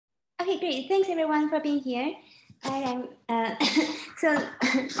Okay, great. Thanks everyone for being here. So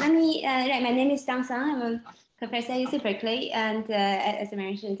let me, my name is Dang Sang. I'm a professor at UC Berkeley, and as I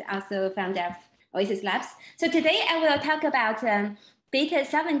mentioned, also founder of Oasis Labs. So today I will talk about data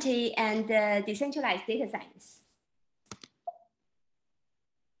sovereignty and decentralized data science.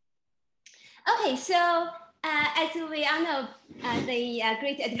 Okay, so as we all know, the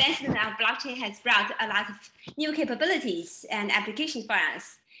great advancement of blockchain has brought a lot of new capabilities and applications for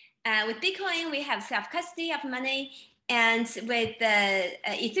us. With Bitcoin, we have self-custody of money, and with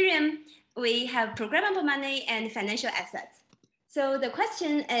Ethereum, we have programmable money and financial assets. So the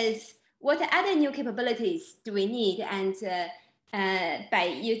question is, what other new capabilities do we need, and by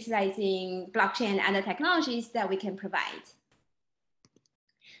utilizing blockchain and other technologies that we can provide?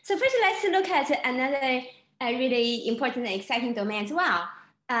 So first, let's look at another really important and exciting domain as well.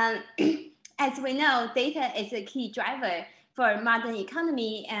 As we know, data is a key driver for modern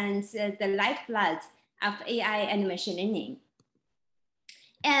economy and the lifeblood of AI and machine learning.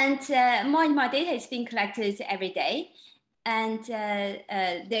 And more data is being collected every day. And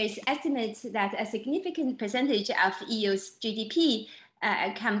there's estimates that a significant percentage of EU's GDP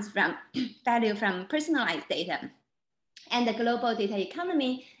comes from value from personalized data. And the global data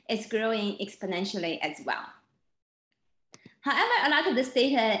economy is growing exponentially as well. However, a lot of this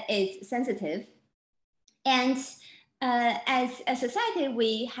data is sensitive. And as a society,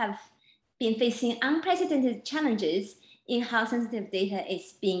 we have been facing unprecedented challenges in how sensitive data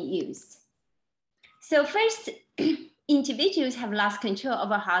is being used. So first, individuals have lost control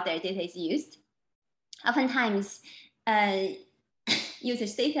over how their data is used. Oftentimes,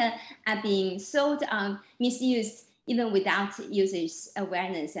 users' data are being sold or misused even without users'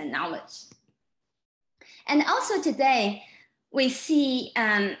 awareness and knowledge. And also today, we see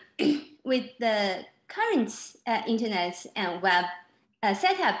with the current internet and web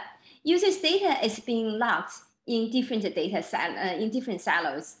setup, users' data is being locked in different different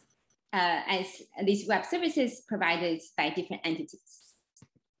silos as these web services provided by different entities.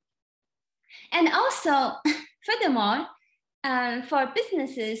 And also, furthermore, for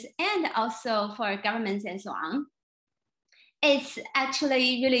businesses and also for governments and so on, it's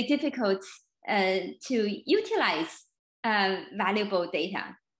actually really difficult to utilize valuable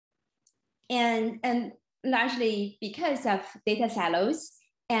data. And largely because of data silos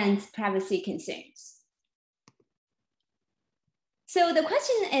and privacy concerns. So the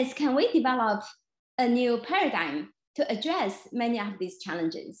question is, can we develop a new paradigm to address many of these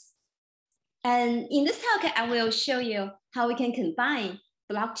challenges? And in this talk, I will show you how we can combine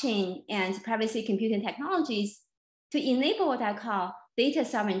blockchain and privacy computing technologies to enable what I call data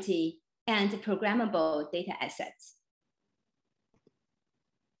sovereignty and programmable data assets.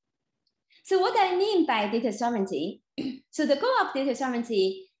 So what I mean by data sovereignty, so the goal of data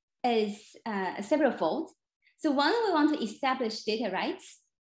sovereignty is several-fold. So one, we want to establish data rights.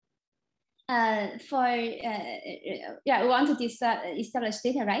 We want to establish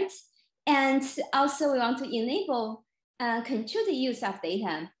data rights. And also we want to enable control the use of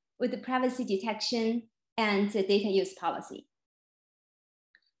data with the privacy detection and the data use policy.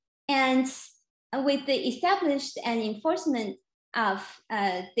 And with the established and enforcement of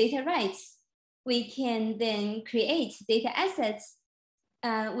data rights, we can then create data assets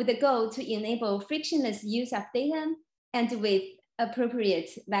with the goal to enable frictionless use of data and with appropriate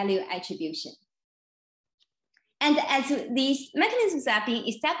value attribution. And as these mechanisms are being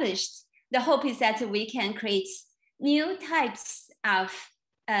established, the hope is that we can create new types of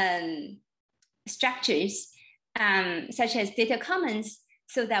structures, such as data commons,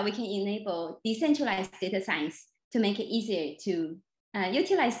 so that we can enable decentralized data science to make it easier to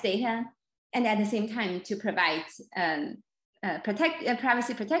utilize data, and at the same time to provide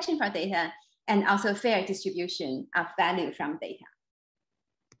privacy protection for data and also fair distribution of value from data.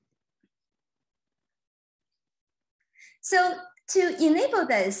 So to enable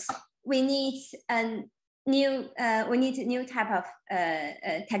this, we need new type of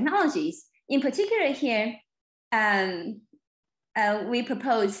technologies. In particular here, we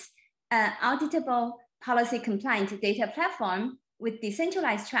propose auditable policy compliant data platform with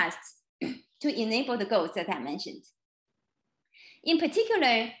decentralized trusts to enable the goals that I mentioned. In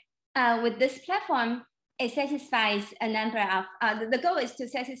particular, with this platform, it satisfies a number of, the goal is to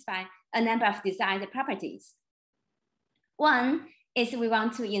satisfy a number of desired properties. One is we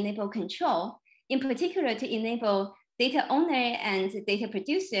want to enable control, in particular to enable data owner and data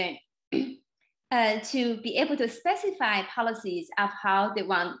producer to be able to specify policies of how they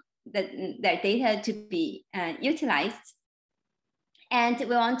want their data to be utilized. And we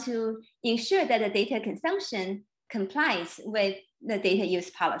want to ensure that the data consumption complies with the data use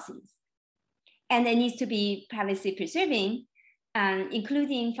policies. and it needs to be privacy preserving,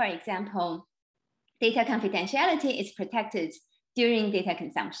 including, for example, data confidentiality is protected during data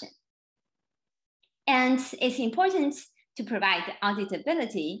consumption. And it's important to provide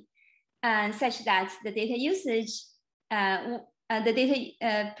auditability such that the data usage, the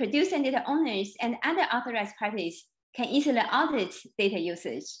data producer and data owners and other authorized parties can easily audit data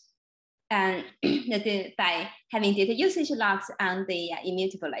usage by having data usage logs on the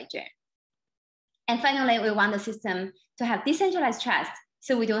immutable ledger. And finally, we want the system to have decentralized trust,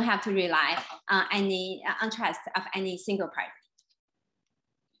 so we don't have to rely on trust of any single party.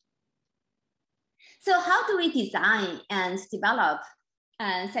 So how do we design and develop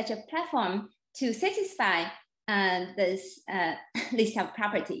such a platform to satisfy this list of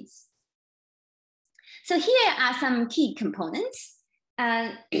properties? So here are some key components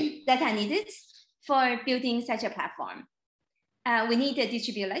that are needed for building such a platform. We need a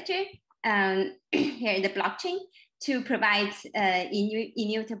distributed ledger, here in the blockchain, to provide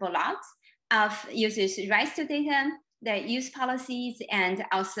immutable logs of users' rights to data, their use policies, and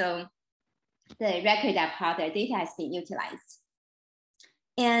also the record of how their data has been utilized.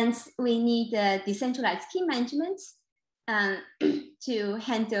 And we need decentralized key management to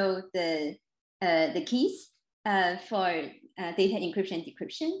handle the keys for data encryption and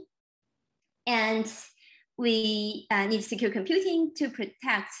decryption. And we need secure computing to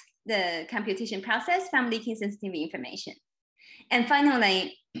protect the computation process from leaking sensitive information. And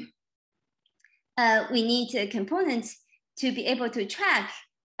finally, we need a component to be able to track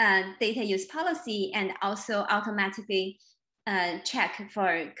data use policy and also automatically check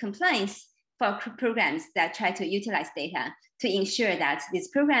for compliance for programs that try to utilize data to ensure that these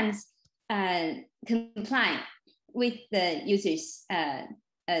programs comply with the user's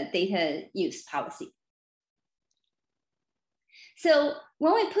data use policy. So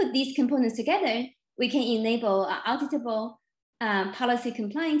when we put these components together, we can enable an auditable, policy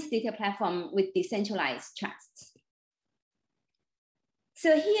compliant data platform with decentralized trust.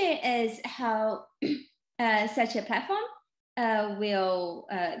 So here is how such a platform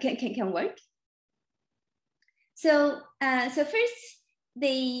can work. So first,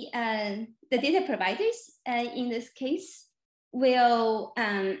 the data providers in this case will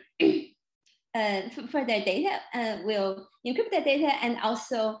for their data will encrypt the data and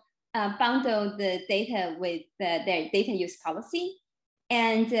also bundle the data with their data use policy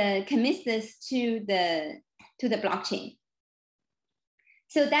and commit this to the blockchain.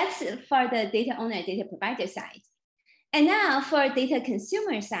 So that's for the data owner, data provider side. And now for data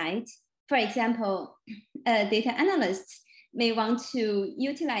consumer side, for example, data analysts may want to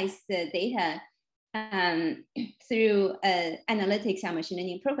utilize the data through analytics or machine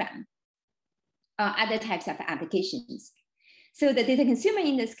learning program or other types of applications. So the data consumer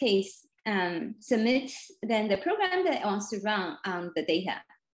in this case submits then the program that it wants to run on the data.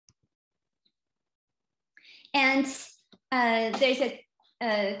 And there's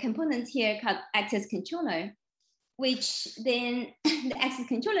a component here called access controller, which then the access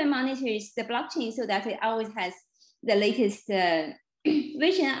controller monitors the blockchain so that it always has the latest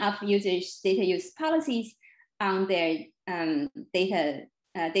version of users' data use policies on their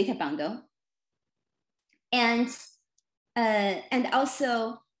data bundle. And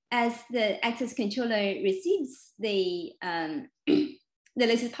also, as the access controller receives the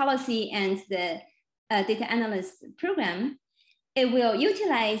latest policy and the data analyst program, it will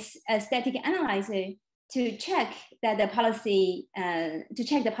utilize a static analyzer to check that the policy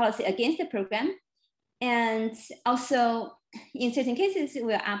against the program, and also in certain cases it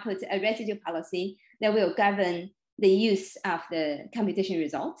will output a residue policy that will govern the use of the computation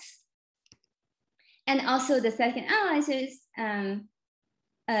results. And also the static analyzers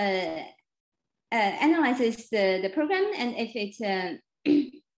analyzes the program, and if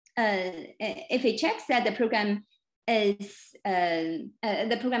it checks that the program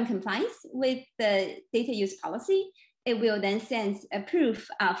complies with the data use policy, it will then send a proof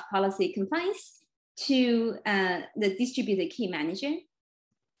of policy compliance to the distributed key manager.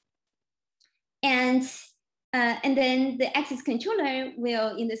 And then the access controller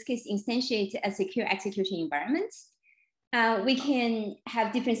will, in this case, instantiate a secure execution environment. We can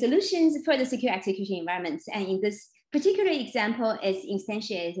have different solutions for the secure execution environments. And in this particular example, it's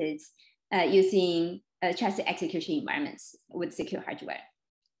instantiated using trusted execution environments with secure hardware.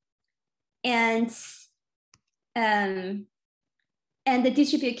 And the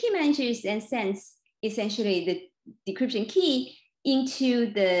distributed key managers then sends essentially the decryption key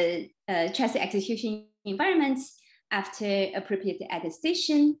into the trusted execution environments after appropriate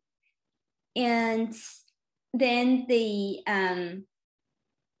attestation. And then the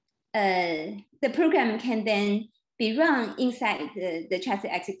the program can then be run inside the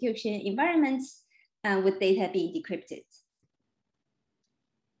trusted execution environments with data being decrypted.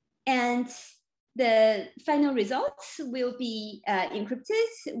 And the final results will be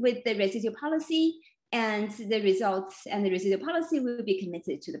encrypted with the residual policy, and the results and the residual policy will be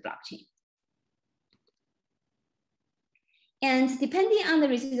committed to the blockchain. And depending on the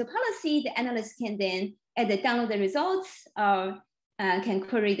residual policy, the analyst can then either download the results or can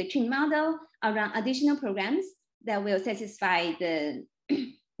query the trained model or run additional programs that will satisfy the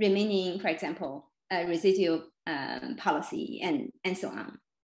remaining, for example, residual policy and so on.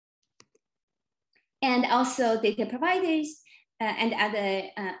 And also data providers and other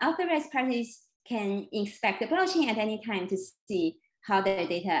authorized parties can inspect the blockchain at any time to see how their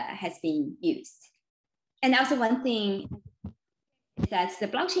data has been used. And also one thing is that the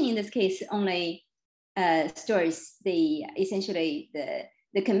blockchain in this case only stores essentially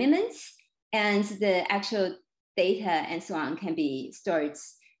the commitments, and the actual data and so on can be stored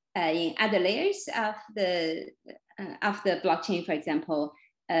in other layers of the blockchain, for example,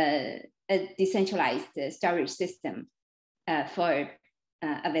 a decentralized storage system for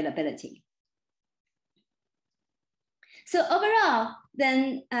availability. So overall,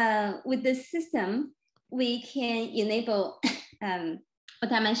 then with this system, we can enable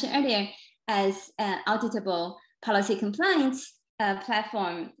what I mentioned earlier as auditable policy compliant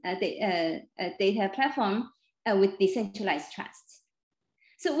platform, data platform with decentralized trust.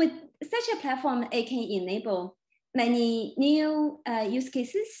 So with such a platform, it can enable many new use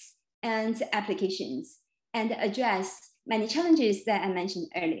cases and applications and address many challenges that I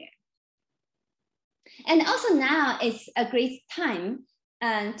mentioned earlier. And also now it's a great time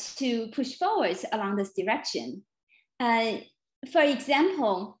to push forward along this direction. For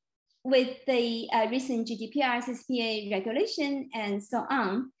example, with the recent GDPR, CSPA regulation and so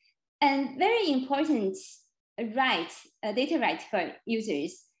on, and very important right, data right for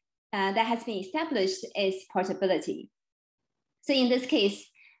users that has been established is portability. So in this case,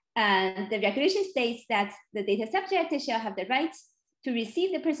 the regulation states that the data subject shall have the right to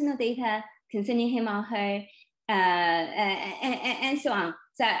receive the personal data concerning him or her, and so on.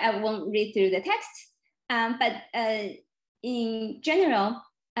 So I won't read through the text, but in general,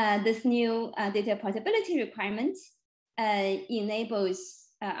 this new data portability requirement enables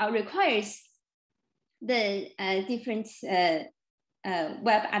or requires the different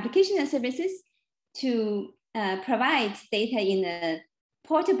web application and services to provide data in a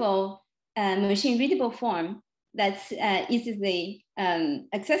portable, machine readable form that's easily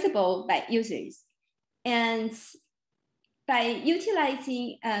accessible by users. And by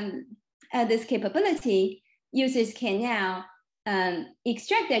utilizing this capability, users can now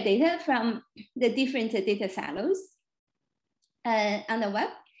extract their data from the different data silos on the web.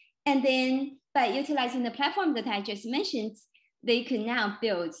 And then by utilizing the platform that I just mentioned, they can now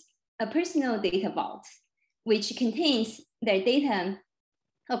build a personal data vault, which contains their data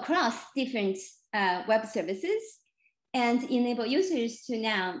across different web services and enable users to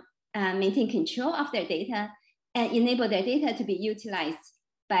now maintain control of their data and enable their data to be utilized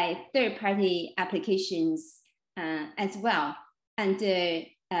by third-party applications as well under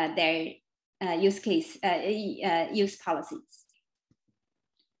their use policies.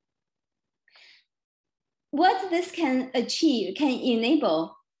 What this can achieve, can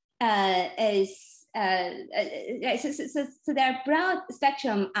enable is, so there are broad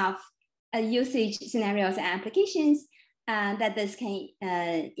spectrum of usage scenarios and applications that this can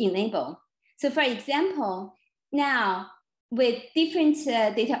enable. So for example, now with different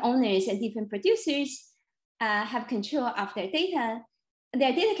data owners and different producers have control of their data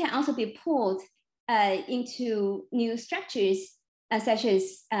can also be pulled into new structures such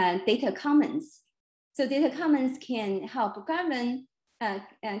as data commons. So data commons can help govern,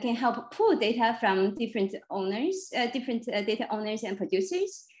 can help pull data from different owners, different data owners and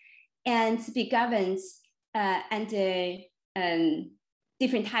producers, and be governed under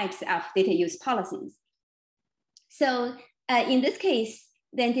different types of data use policies. So in this case,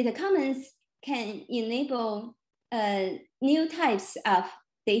 then data commons can enable new types of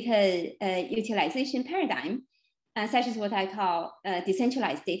data utilization paradigm, such as what I call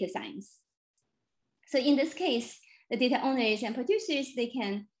decentralized data science. So in this case, the data owners and producers, they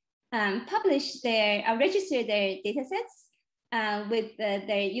can publish their, register their data sets with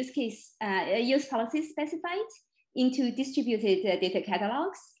their use policies specified into distributed data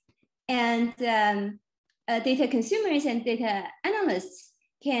catalogs. And data consumers and data analysts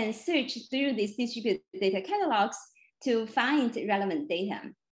can search through these distributed data catalogs to find relevant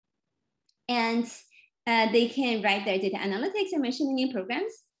data. And they can write their data analytics and machine learning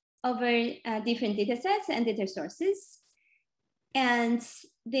programs over different data sets and data sources. And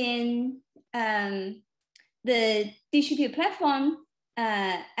then the distributed platform,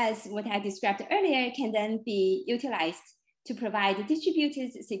 as what I described earlier, can then be utilized to provide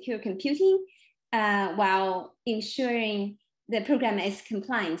distributed secure computing while ensuring the program is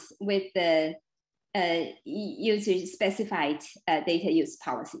compliant with the user-specified data use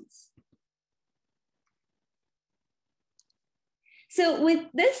policies. So with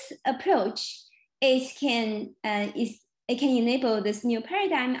this approach, it can enable this new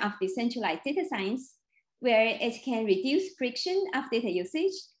paradigm of decentralized data science, where it can reduce friction of data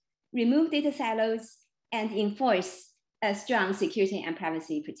usage, remove data silos, and enforce a strong security and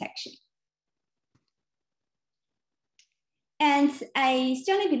privacy protection. And I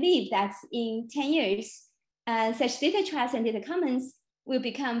strongly believe that in 10 years, such data trusts and data commons will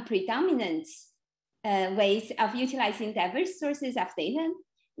become predominant ways of utilizing diverse sources of data,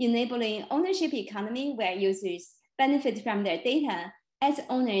 enabling ownership economy where users benefit from their data as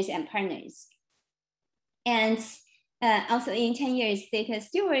owners and partners. And also in 10 years, data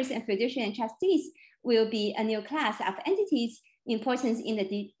stewards and fiduciary and trustees will be a new class of entities important in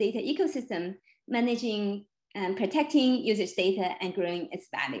the data ecosystem, managing and protecting users' data and growing its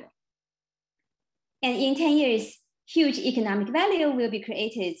value. And in 10 years, huge economic value will be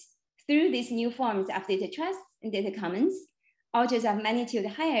created through these new forms of data trusts and data commons, orders of magnitude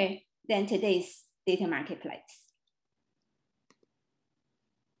higher than today's data marketplace.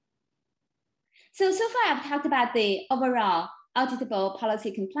 So far I've talked about the overall auditable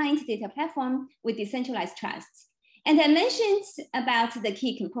policy compliant data platform with decentralized trusts. And I mentioned about the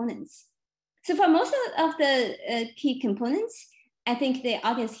key components. So for most of the key components, I think the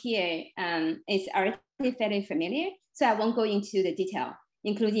audience here is already fairly familiar. So I won't go into the detail,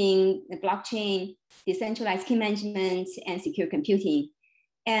 including the blockchain, decentralized key management, and secure computing.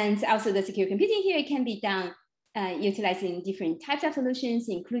 And also the secure computing here can be done utilizing different types of solutions,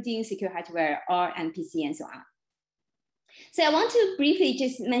 including secure hardware or MPC and so on. So I want to briefly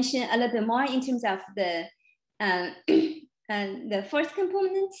just mention a little bit more in terms of the first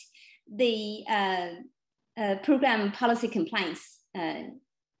component, the program policy compliance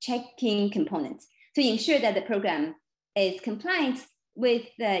checking component to ensure that the program is compliant with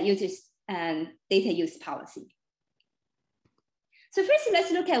the user's data use policy. So first,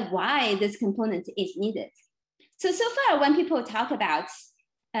 let's look at why this component is needed. So far, when people talk about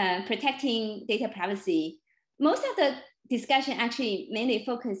protecting data privacy, most of the discussion actually mainly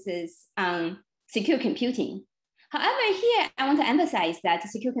focuses on secure computing. However, here I want to emphasize that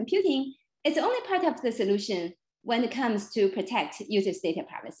secure computing is only part of the solution when it comes to protect users' data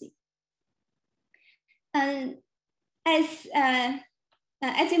privacy. As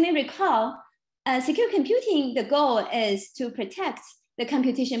you may recall, secure computing, the goal is to protect the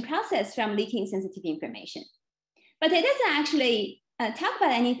computation process from leaking sensitive information. But it doesn't actually talk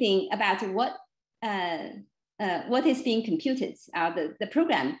about anything about what is being computed, the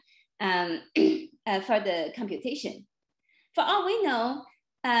program for the computation. For all we know,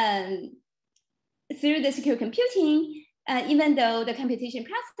 through the secure computing, even though the computation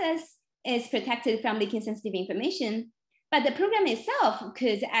process is protected from leaking sensitive information, but the program itself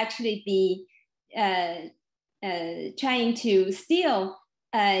could actually be trying to steal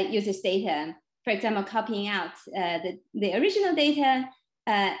users' data, for example, copying out the original data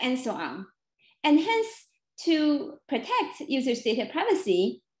and so on. And hence, to protect users' data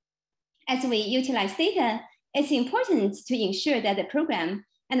privacy, as we utilize data, it's important to ensure that the program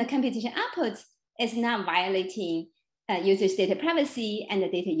and the computation output is not violating users' data privacy and the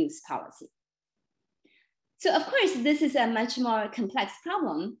data use policy. So of course, this is a much more complex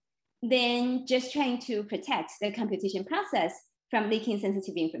problem than just trying to protect the computation process from leaking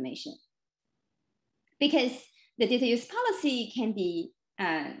sensitive information, because the data use policy can be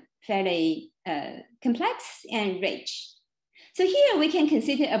fairly complex and rich. So here we can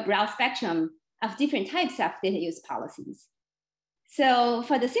consider a broad spectrum of different types of data use policies. So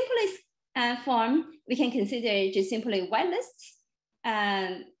for the simplest form, we can consider just simply whitelist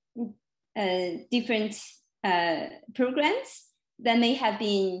different programs that may have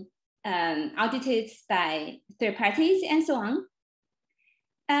been audited by third parties and so on.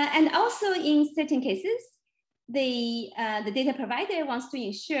 And also in certain cases, the data provider wants to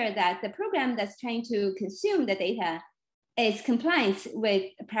ensure that the program that's trying to consume the data is compliant with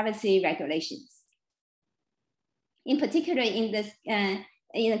privacy regulations. In particular, in this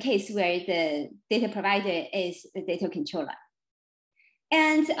in a case where the data provider is the data controller.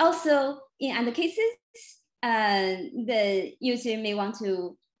 And also in other cases, the user may want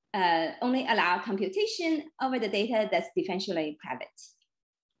to only allow computation over the data that's definitively private.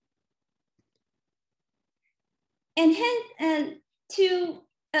 And hence,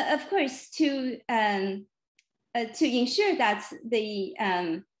 of course, to ensure that the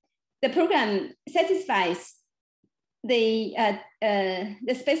program satisfies the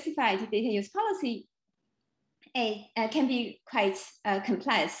specified data use policy, it can be quite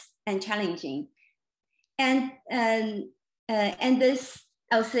complex and challenging. And this,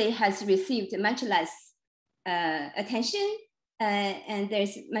 I would say, has received much less attention, and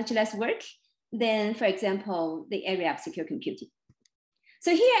there's much less work than, for example, the area of secure computing.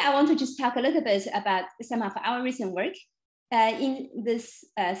 So here I want to just talk a little bit about some of our recent work in this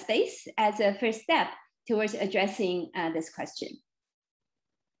space as a first step towards addressing this question.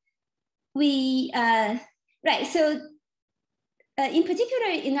 Right, so in particular,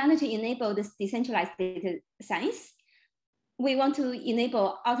 in order to enable this decentralized data science, we want to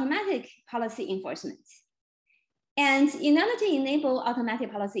enable automatic policy enforcement. And in order to enable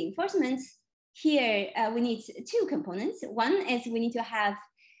automatic policy enforcement, here we need two components. One is we need to have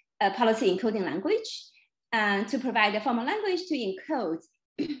a policy encoding language to provide a formal language to encode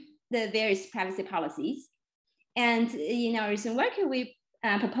the various privacy policies. And in our recent work, we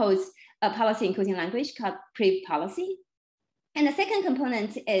proposed a policy encoding language called PRIV policy. And the second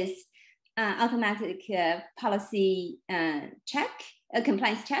component is automatic policy check, a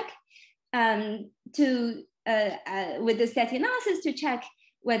compliance check, with the static analysis to check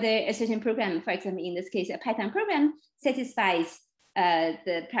whether a certain program, for example, in this case, a Python program, satisfies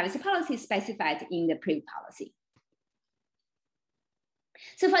the privacy policy specified in the PRIV policy.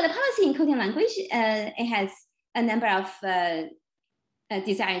 So for the policy encoding language, it has a number of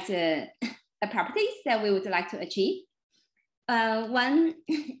desired properties that we would like to achieve. One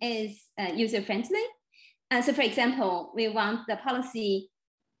is user-friendly. So for example, we want the policy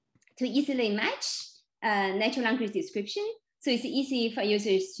to easily match natural language description. So it's easy for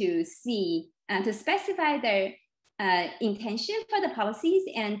users to see, to specify their intention for the policies,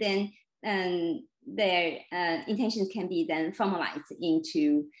 and then their intentions can be then formalized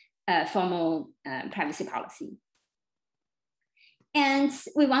into formal privacy policy. And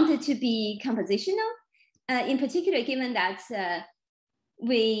we want it to be compositional, in particular, given that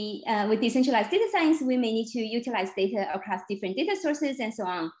with decentralized data science, we may need to utilize data across different data sources and so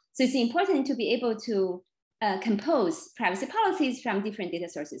on. So it's important to be able to compose privacy policies from different data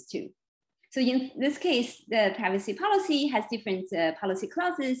sources too. So in this case, the privacy policy has different policy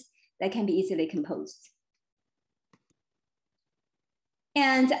clauses that can be easily composed.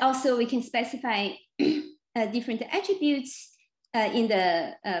 And also we can specify different attributes in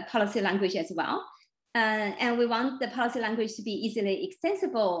the policy language as well. And we want the policy language to be easily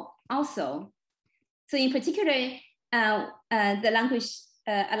extensible also. So in particular, the language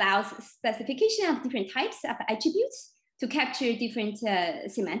allows specification of different types of attributes to capture different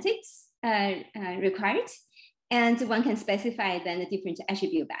semantics required. And one can specify then the different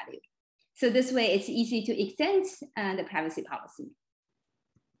attribute value. So this way it's easy to extend the privacy policy.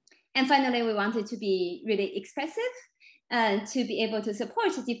 And finally, we want it to be really expressive to be able to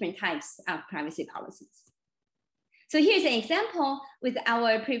support different types of privacy policies. So here's an example with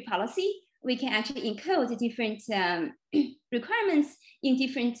our PRIV policy. We can actually encode different requirements in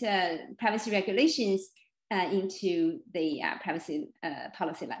different privacy regulations into the privacy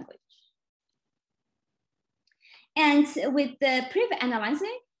policy language. And with the PRIV analyzer,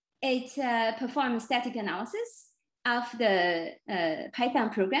 it performs static analysis of the Python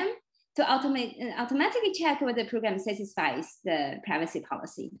program to automatically check whether the program satisfies the privacy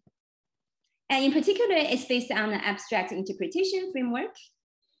policy. And in particular, it's based on an abstract interpretation framework.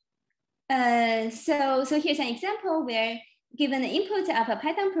 So here's an example where, given the input of a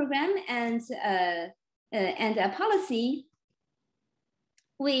Python program and a policy,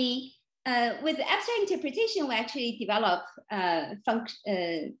 we with the abstract interpretation, we actually develop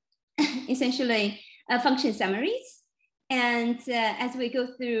essentially function summaries. And as we go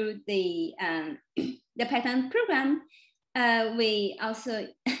through the Python program, we also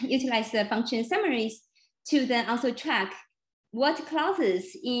utilize the function summaries to then also track what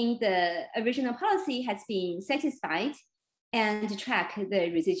clauses in the original policy has been satisfied and to track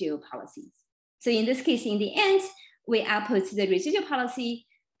the residual policies. So in this case, in the end, we output the residual policy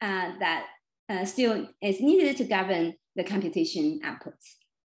that still is needed to govern the computation output.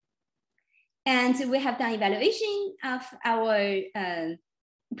 And we have done evaluation of our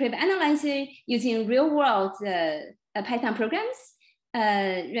PRIV analyzer using real-world Python programs,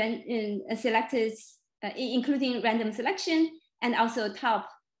 selected, including random selection, and also top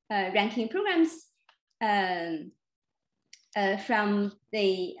ranking programs from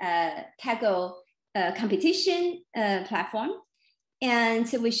the Kaggle competition platform.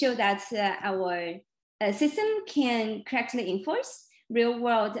 And we show that our system can correctly enforce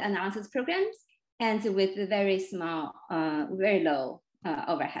real-world analysis programs and with very small, very low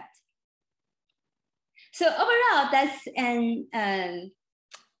overhead. So overall, that's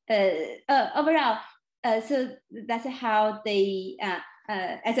so that's how they,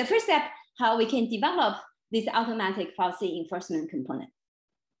 as a first step, how we can develop this automatic policy enforcement component.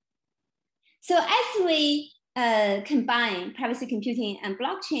 So as we combine privacy computing and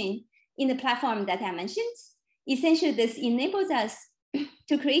blockchain in the platform that I mentioned, essentially this enables us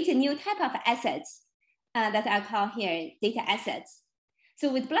to create a new type of assets that I call here data assets.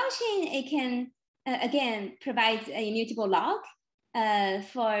 So with blockchain, it can, again, provide a immutable log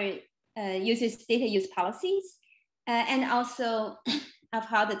for users' data use policies and also of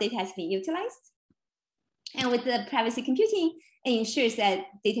how the data has been utilized. And with the privacy computing, it ensures that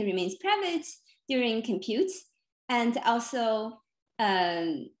data remains private during compute and also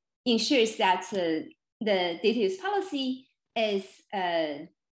ensures that the data use policy is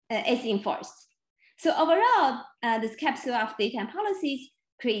enforced. So overall, this capsule of data and policies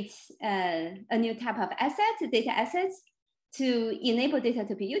creates a new type of asset, data assets, to enable data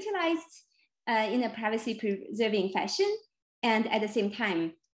to be utilized in a privacy preserving fashion, and at the same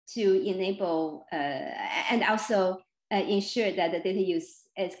time to enable and also ensure that the data use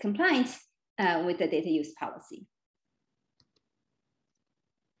is compliant with the data use policy.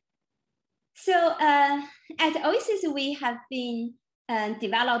 So at Oasis, we have been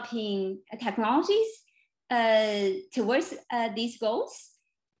developing technologies towards these goals.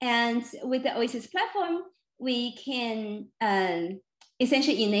 And with the Oasis platform, we can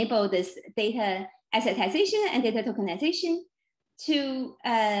essentially enable this data assetization and data tokenization to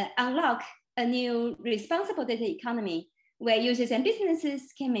unlock a new responsible data economy where users and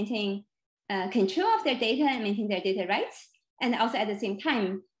businesses can maintain control of their data and maintain their data rights, and also at the same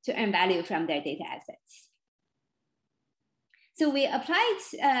time to earn value from their data assets. So we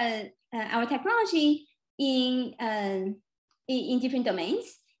applied our technology in different domains.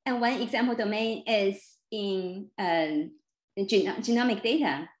 And one example domain is in genomic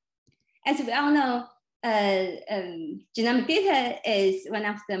data. As we all know, genomic data is one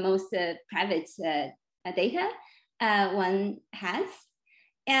of the most private data one has.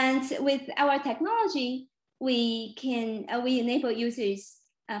 And with our technology, we enable users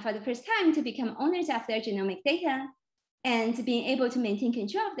for the first time to become owners of their genomic data and being able to maintain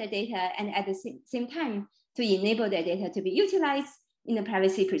control of their data, and at the same time to enable their data to be utilized in a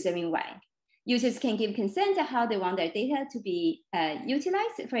privacy preserving way. Users can give consent to how they want their data to be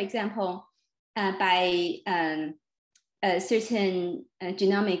utilized. For example, by a certain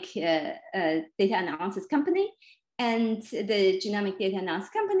genomic data analysis company, and the genomic data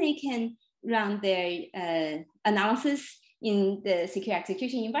analysis company can run their analysis in the secure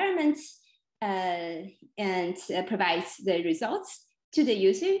execution environment and provides the results to the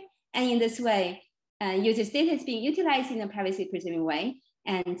user. And in this way, users' data is being utilized in a privacy preserving way,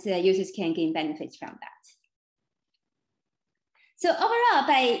 and users can gain benefits from that. So overall,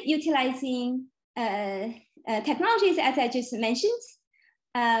 by utilizing technologies, as I just mentioned,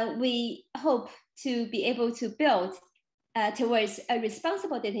 we hope to be able to build towards a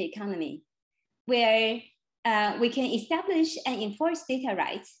responsible data economy where we can establish and enforce data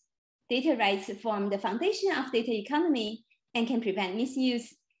rights. Data rights form the foundation of data economy and can prevent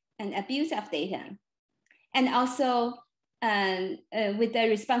misuse and abuse of data. And also with the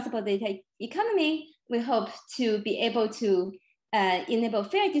responsible data economy, we hope to be able to enable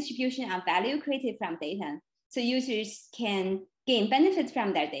fair distribution of value created from data, so users can gain benefits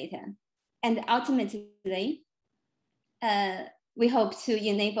from their data. And ultimately, we hope to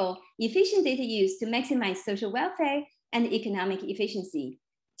enable efficient data use to maximize social welfare and economic efficiency,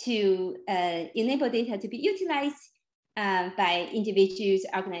 to enable data to be utilized by individuals,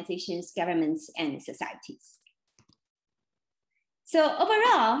 organizations, governments, and societies. So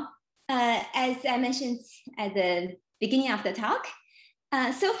overall, as I mentioned at the beginning of the talk,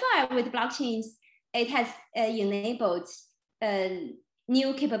 so far with blockchains, it has enabled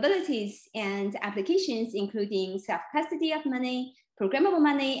new capabilities and applications, including self-custody of money, programmable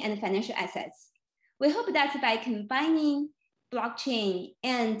money, and financial assets. We hope that by combining blockchain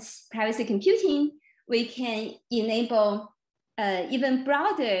and privacy computing, we can enable even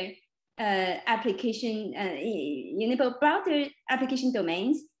broader application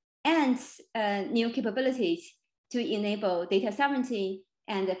domains and new capabilities to enable data sovereignty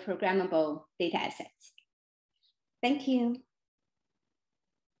and programmable data assets. Thank you.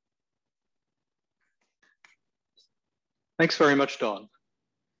 Thanks very much, Dawn.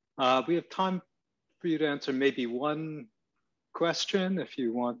 We have time for you to answer maybe one question if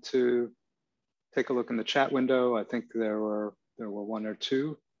you want to take a look in the chat window. I think there were one or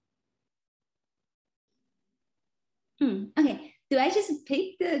two. Okay, do I just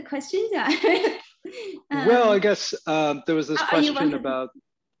pick the questions? Well, I guess there was this question about,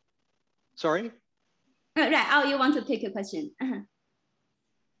 sorry? Right, oh, you want to pick a question.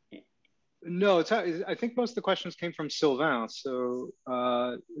 No, I think most of the questions came from Sylvain. So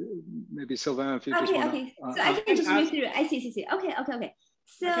maybe Sylvain, if you just want to. So I can just read through. I see. Okay.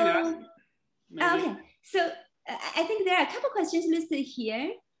 So, okay. So I think there are a couple questions listed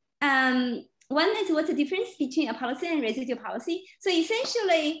here. One is what's the difference between a policy and residual policy? So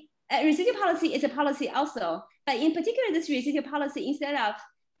essentially, residual policy is a policy also, but in particular, this residual policy, instead of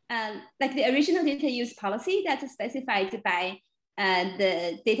like the original data use policy that's specified by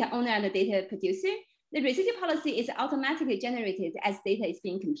the data owner and the data producer, the residual policy is automatically generated as data is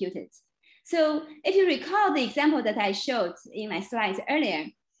being computed. So if you recall the example that I showed in my slides earlier,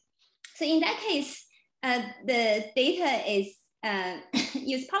 so in that case, the data is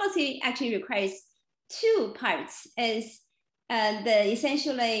use policy actually requires two parts. Is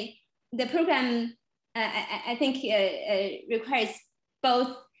essentially the program I think requires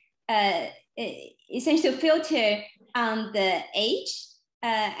both essentially filter on the age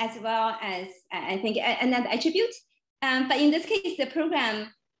as well as I think another attribute. But in this case, the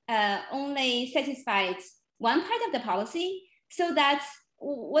program only satisfies one part of the policy. So that's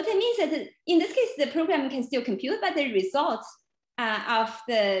what it means that in this case, the program can still compute, but the results of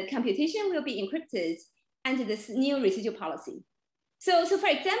the computation will be encrypted under this new residual policy. So for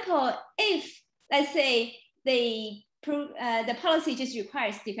example, if let's say the policy just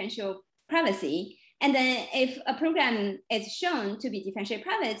requires differential privacy, and then if a program is shown to be differentially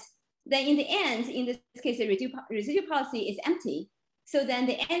private, then in the end, in this case, the residual policy is empty. So then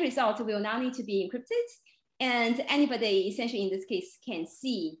the end result will now need to be encrypted, and anybody essentially in this case can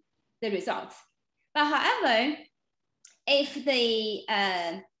see the results. But however, if the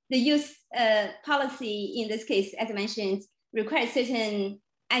use policy in this case, as I mentioned, requires certain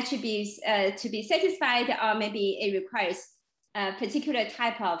attributes to be satisfied, or maybe it requires a particular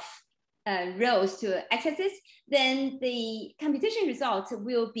type of rows to access it, then the computation results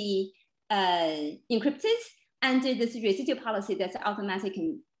will be encrypted under this residual policy that's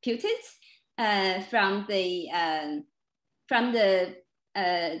automatically computed from the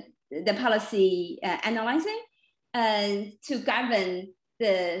policy analyzer to govern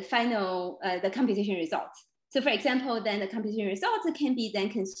the final the computation results. So for example, then the computation results can be then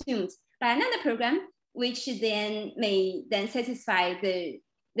consumed by another program, which then may then satisfy the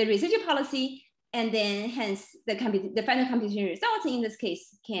residual policy, and then hence the final computation results in this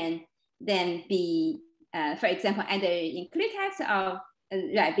case can then be, for example, either in clear text or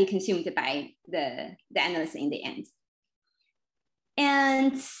be consumed by the analyst in the end.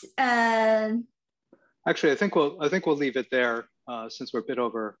 And actually, I think we'll leave it there since we're a bit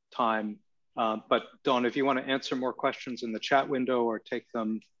over time. But Dawn, if you want to answer more questions in the chat window or take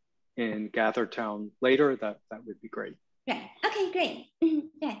them in GatherTown later, that would be great. Right. Okay, great.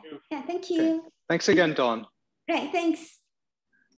 Yeah, thank you. Okay. Thanks again, Dawn. Right, thanks.